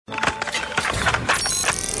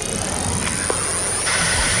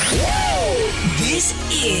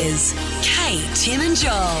is Kate, Tim and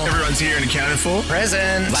Joel. Everyone's here and accounted for.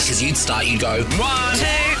 Present. Like as you'd start, you'd go 1, 2,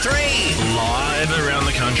 3. Live around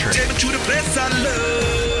the country. Take me to the place I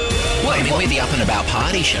love. Well, I mean, we're the Up and About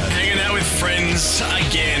party show. Hanging out with friends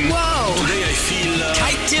again. Whoa. Today I feel...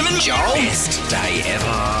 Kate, Tim and Joel. Best day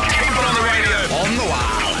ever. Keep it on the radio. On the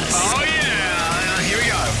wireless. Oh, yeah. Here we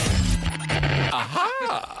go. Aha.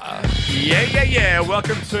 Yeah.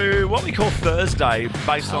 Welcome to what we call Thursday,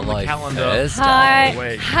 based on the calendar. Thursday. Hi.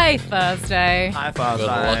 Week. Hey, Thursday. Hi, Thursday.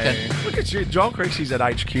 Good looking. Look at you. Joel Creasy's at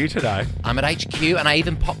HQ today. I'm at HQ and I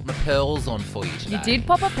even popped my pearls on for you today. You did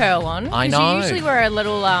pop a pearl on. I 'cause know. You usually wear a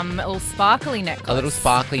little sparkly necklace. A little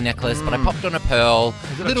sparkly necklace, but I popped on a pearl.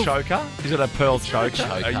 Is it a choker? Is it a pearl choker?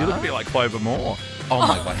 choker. You look a bit like Clover Moore. Oh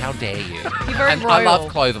my God, how dare you? You're very And I royal. love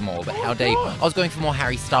Clover Moore, but how dare you? I was going for more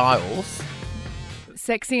Harry Styles.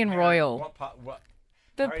 Sexy and royal. What part? What?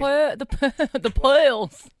 The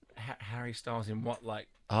pearls. Harry Styles in what, like?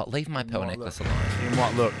 Oh, leave my pearl What necklace look? alone. In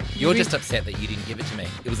what look? You're just upset that you didn't give it to me.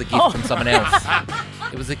 It was a gift from someone else.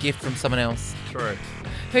 It was a gift from someone else. True.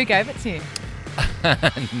 Who gave it to you?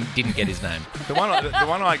 Didn't get his name. The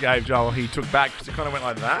one I gave Joel, he took back because it kind of went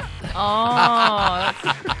like that. Oh,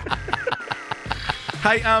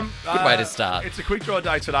 Hey, Good way to start. It's a quick draw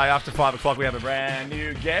day today. After 5 o'clock, we have a brand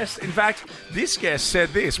new guest. In fact, this guest said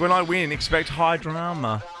this: "When I win, expect high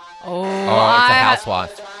drama." Oh, it's a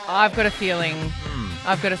housewife. I've got a feeling.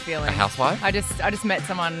 I've got a feeling. A housewife? I just met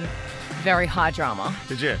someone very high drama.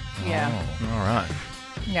 Did you? Yeah. Oh. All right.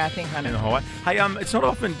 Yeah, I think I In the know. hallway. Hey, it's not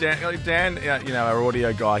often Dan, our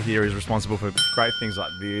audio guy here is responsible for great things like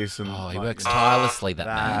this and Oh, he like works tirelessly, that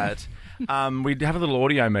man. that. We have a little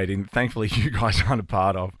audio meeting. Thankfully, you guys aren't a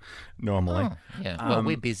part of normally. Oh, yeah. Well,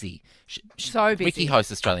 we're busy. So busy. Ricky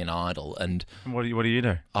hosts Australian Idol, and What do you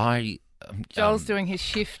do? I. Joel's doing his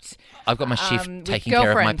shift. I've got my shift with taking care of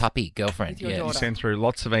my girlfriend. puppy girlfriend. With your Yeah. daughter. You send through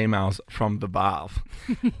lots of emails from the bath.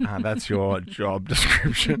 That's your job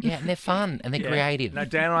description. Yeah, and they're fun and they're creative. No,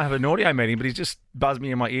 Dan and I have an audio meeting, but he's just buzzed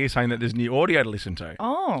me in my ear saying that there's new audio to listen to.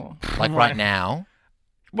 Oh. Like right now.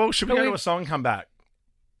 Well, should we go to a song and come back?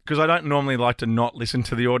 Because I don't normally like to not listen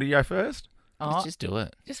to the audio first. Let's just do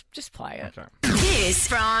it. Just play it. Okay. This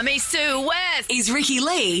From east to west. is Ricky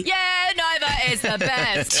Lee, Yeah, Nova is the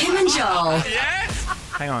best. Tim and Joel.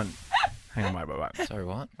 Hang on, wait. Sorry,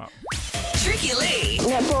 what? Ricky Lee,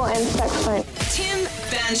 Netball and saxophone. Tim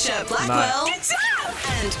Bansher Blackwell,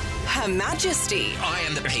 and Her Majesty, I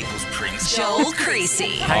am the people's prince. Joel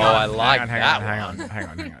Creasy. Hang Oh, on, I like hang that on, one.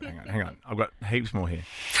 Hang on. I've got heaps more here.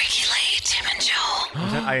 Ricky Lee, Tim and Joel.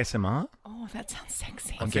 Is that ASMR? Oh, that sounds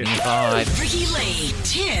sexy. I'm getting a vibe. Ricky Lee,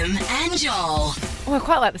 Tim and Joel. Oh, I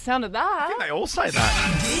quite like the sound of that. They all say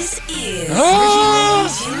that. This is Ricky Lee,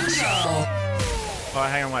 Tim and Joel. All right,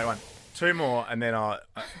 hang on, wait, one. 2 more, and then I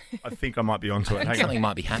think I might be onto it. Hang Something on.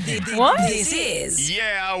 might be happening. What? This is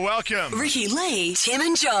Yeah, welcome. Ricky Lee, Tim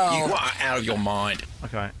and Joel. You are out of your mind.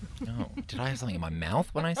 Okay. Oh, did I have something in my mouth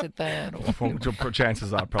when I said that? Or... Well,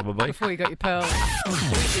 chances are probably. Before you got your pearl.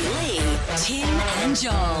 Ricky Lee, Tim and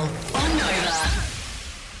Joel on Nova.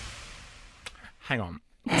 Hang on.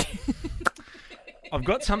 I've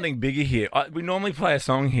got something bigger here. We normally play a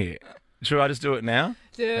song here. Should I just do it now?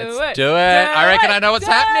 Let's do it. I reckon I know what's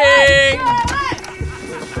happening.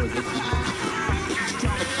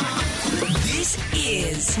 This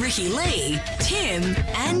is Ricky Lee, Tim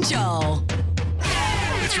and Joel.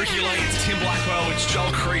 It's Ricky Lee, it's Tim Blackwell, it's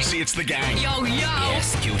Joel Creasy, it's the gang. Yo, yo.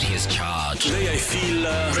 Yes, guilty as charged. Today I feel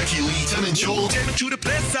Ricky Lee, Tim and Joel. Take me to the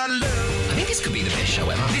place I love. I think this could be the best show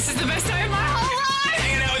ever. This is the best day of my whole life.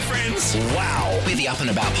 Hanging out with friends. Wow. We're the Up and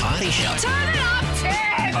About party show. Turn it up,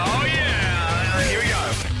 Tim. Oh, yeah. Here we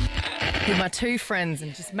go. With my 2 friends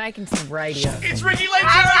and just making some radio. It's Ricky Lee, Tim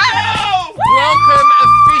and Joel. Welcome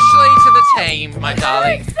officially to the team, my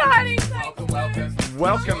darling. Exciting. Welcome.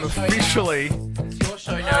 Welcome officially It's your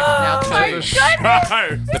show now. It's now to the too.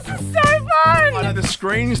 show. This is so fun. I know the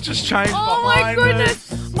screen's just changed Oh my behind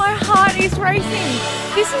goodness. us. My heart is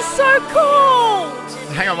racing. This is so cool.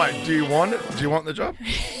 Hang on, wait. Do you want it? Do you want the job?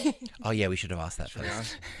 Oh yeah, we should have asked that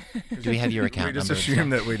first. Do we have your account We just number? assume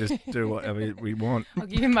that we just do whatever we want. I'll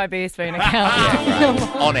give you my BSV account. Yeah,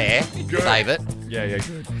 great. On air. Save it. Yeah,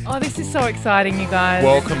 good. Oh, this is so exciting, you guys.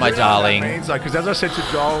 Welcome, my darling. That means, because as I said to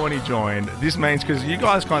Joel when he joined, this means because you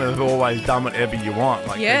guys kind of have always done whatever you want.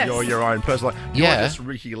 Like Yes. you're your own person. Like, you're Yeah. just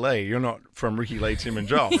Ricky Lee. You're not from Ricky Lee, Tim and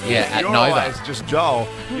Joel. Yeah, at you're Nova. always just Joel.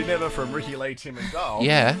 You're never from Ricky Lee, Tim and Joel.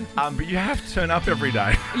 Yeah. But you have to turn up every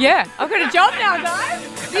day. Yeah, I've got a job now, guys.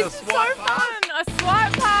 This is so swipe fun. A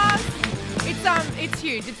swipe pass. It's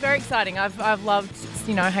huge. It's very exciting. I've loved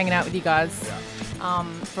just, hanging out with you guys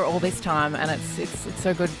for all this time, and it's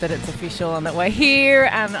so good that it's official and that we're here,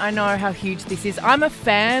 and I know how huge this is. I'm a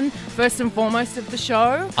fan, first and foremost, of the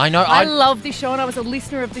show. I know. I love this show, and I was a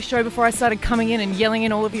listener of this show before I started coming in and yelling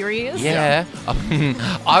in all of your ears. Yeah.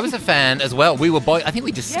 I was a fan as well. We were both, I think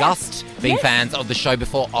we discussed being Yes. fans of the show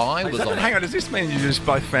before I was on. Hang on, does this mean you're just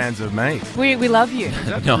both fans of me? We love you.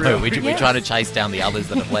 No, Really? we're trying to chase down the others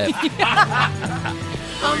that have left.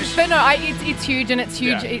 But no, it's huge, and it's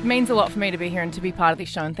huge. Yeah. It means a lot for me to be here and to be part of this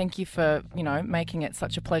show. And thank you for making it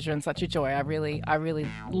such a pleasure and such a joy. I really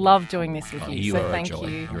love doing this with you. You so are thank a joy.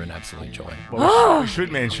 you. You're an absolute joy. Well, we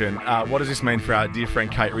should mention, what does this mean for our dear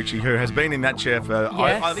friend Kate Ritchie, who has been in that chair for,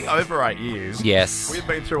 Yes. I think, over 8 years. Yes. We've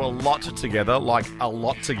been through a lot together,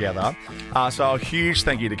 So a huge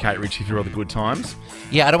thank you to Kate Ritchie through all the good times.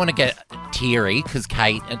 Yeah, I don't want to get teary because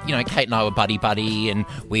Kate and I were buddy, and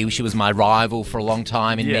she was my rival for a long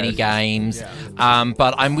time in many games.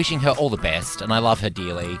 But I'm wishing her all the best, and I love her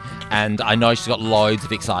dearly. And I know she's got loads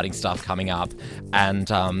of exciting stuff coming up. And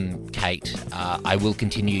Kate, I will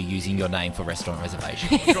continue using your name for restaurant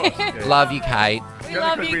reservations. Love you, Kate. We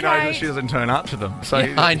love Because you, we know that Kate. she doesn't turn up to them. So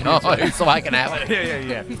I know, so I can have it.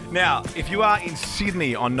 Yeah. Now, if you are in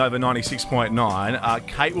Sydney on Nova 96.9,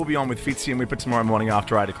 Kate will be on with Fitzy and Whipper tomorrow morning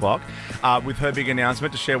after 8 o'clock with her big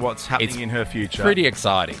announcement to share what's happening It's in her future. Pretty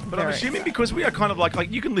exciting. But I'm assuming because we are kind of like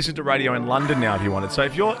you can listen to radio in London now if you wanted. So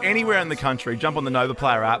if you're anywhere in the country, jump on the Nova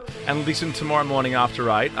Player app and listen tomorrow morning after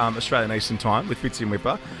 8, Australian Eastern Time with Fitzy and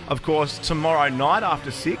Whipper. Of course, tomorrow night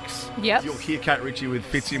after 6, Yep. you'll hear Kate Ritchie with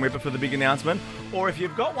Fitzy and Whipper for the big announcement. Or if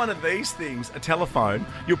you've got one of these things, a telephone,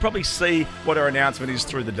 you'll probably see what her announcement is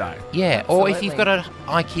through the day. Yeah, or if you've Absolutely. got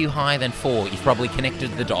an IQ higher than 4, you've probably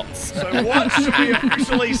connected the dots. So what should we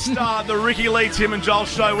officially start the Ricky Lee, Tim and Joel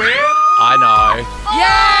show with? I know. Oh,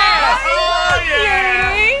 yeah!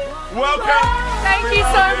 You. Welcome! Thank We you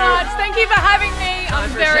love so you. much. Thank you for having me. I'm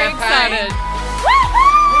for very champagne. excited.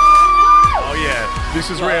 Oh yeah, this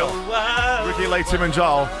is real. Ricky Lee, Tim and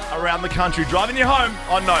Joel around the country, driving you home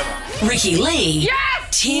on Nova. Ricky Lee.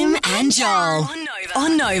 Yes! Tim and Joel.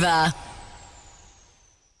 On Nova.